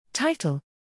Title: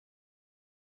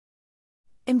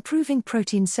 Improving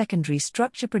Protein Secondary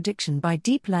Structure Prediction by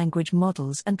Deep Language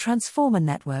Models and Transformer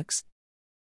Networks.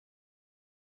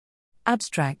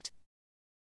 Abstract: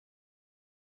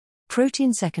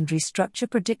 Protein secondary structure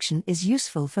prediction is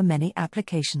useful for many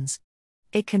applications.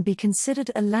 It can be considered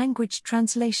a language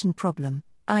translation problem,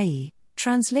 i.e.,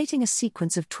 translating a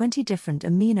sequence of 20 different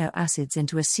amino acids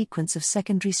into a sequence of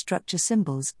secondary structure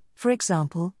symbols, for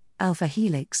example, alpha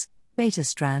helix, beta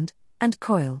strand, and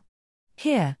coil.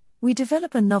 Here, we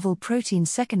develop a novel protein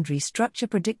secondary structure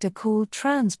predictor called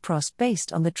TransPros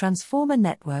based on the transformer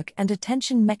network and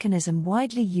attention mechanism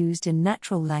widely used in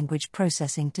natural language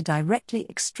processing to directly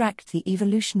extract the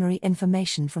evolutionary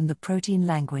information from the protein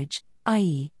language,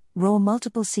 i.e., raw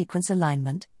multiple sequence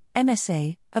alignment,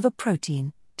 MSA, of a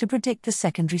protein, to predict the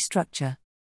secondary structure.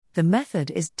 The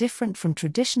method is different from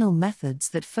traditional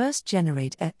methods that first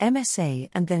generate a MSA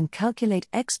and then calculate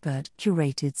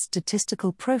expert-curated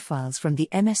statistical profiles from the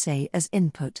MSA as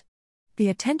input. The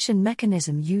attention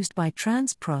mechanism used by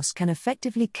TransPros can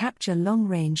effectively capture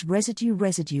long-range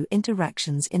residue-residue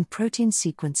interactions in protein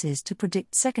sequences to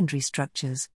predict secondary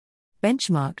structures.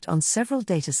 Benchmarked on several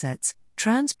datasets,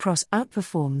 TransPros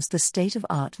outperforms the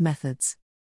state-of-art methods.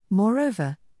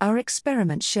 Moreover, our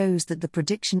experiment shows that the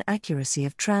prediction accuracy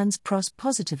of TransPros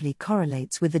positively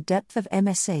correlates with the depth of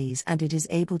MSAs, and it is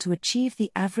able to achieve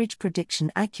the average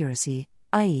prediction accuracy,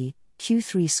 i.e.,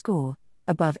 Q3 score,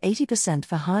 above 80%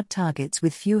 for hard targets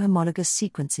with few homologous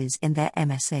sequences in their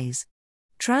MSAs.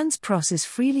 TransPros is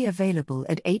freely available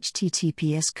at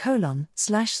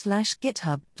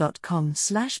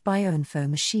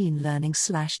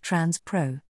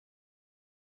https://github.com/bioinfo-machine-learning/transpro.